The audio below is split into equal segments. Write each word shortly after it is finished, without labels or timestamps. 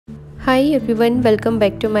Hi everyone, welcome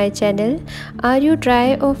back to my channel. Are you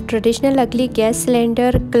tired of traditional ugly gas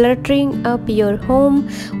cylinder cluttering up your home?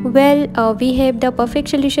 Well, we have the perfect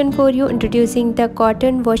solution for you. Introducing the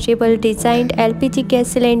cotton washable designed LPG gas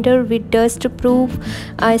cylinder with dust proof,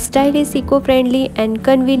 a stylish, eco-friendly and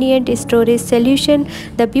convenient storage solution.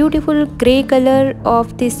 The beautiful grey color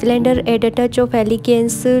of the cylinder adds a touch of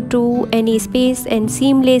elegance to any space and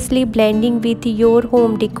seamlessly blending with your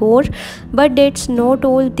home decor. But that's not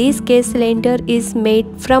all. This gas cylinder is made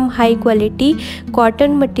from high quality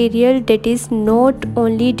cotton material that is not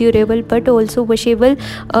only durable but also washable.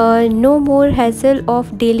 No more hassle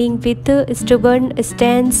of dealing with stubborn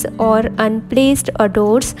stains or unplaced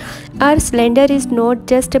odors. Our cylinder is not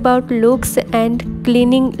just about looks and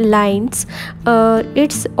cleaning lines.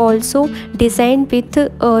 It's also designed with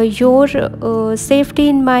your safety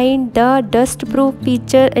in mind. The dust proof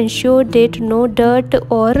feature ensure that no dirt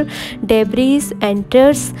or debris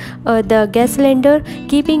enters the gas cylinder,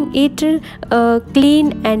 keeping it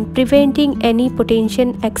clean and preventing any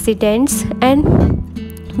potential accidents. And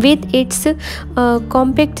with its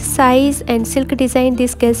compact size and sleek design,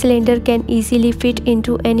 this gas cylinder can easily fit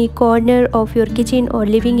into any corner of your kitchen or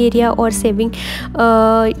living area, or saving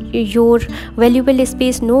your valuable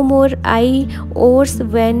space. No more aisles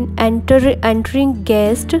when entering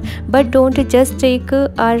guests. But don't just take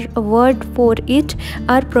our word for it.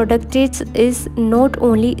 Our product is not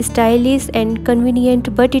only stylish and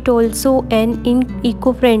convenient, but it also an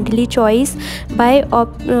eco-friendly choice. By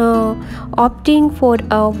opting for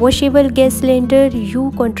a washable gas cylinder,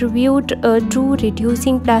 you contribute to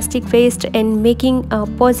reducing plastic waste and making a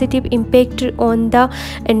positive impact on the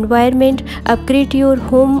environment. Upgrade your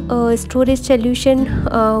home storage solution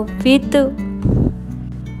with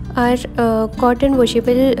our cotton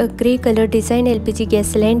washable grey color design LPG gas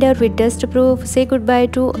cylinder with dust proof. Say goodbye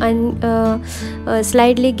to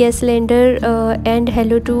slightly gas cylinder and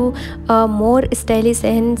hello to a more stylish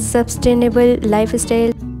and sustainable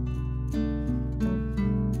lifestyle.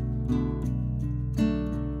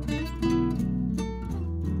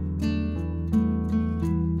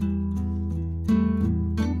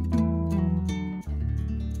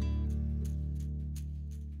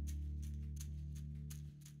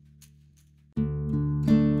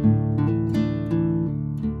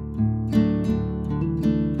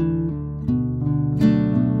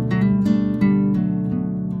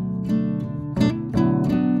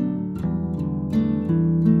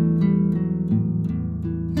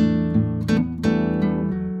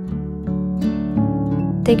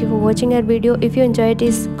 Thank you for watching our video. If you enjoyed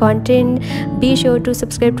this content, be sure to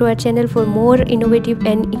subscribe to our channel for more innovative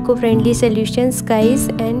and eco-friendly solutions, guys.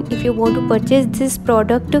 And if you want to purchase this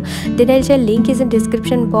product, then I'll share link is in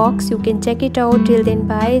description box. You can check it out. Till then,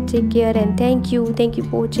 bye, take care, and thank you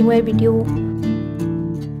for watching my video.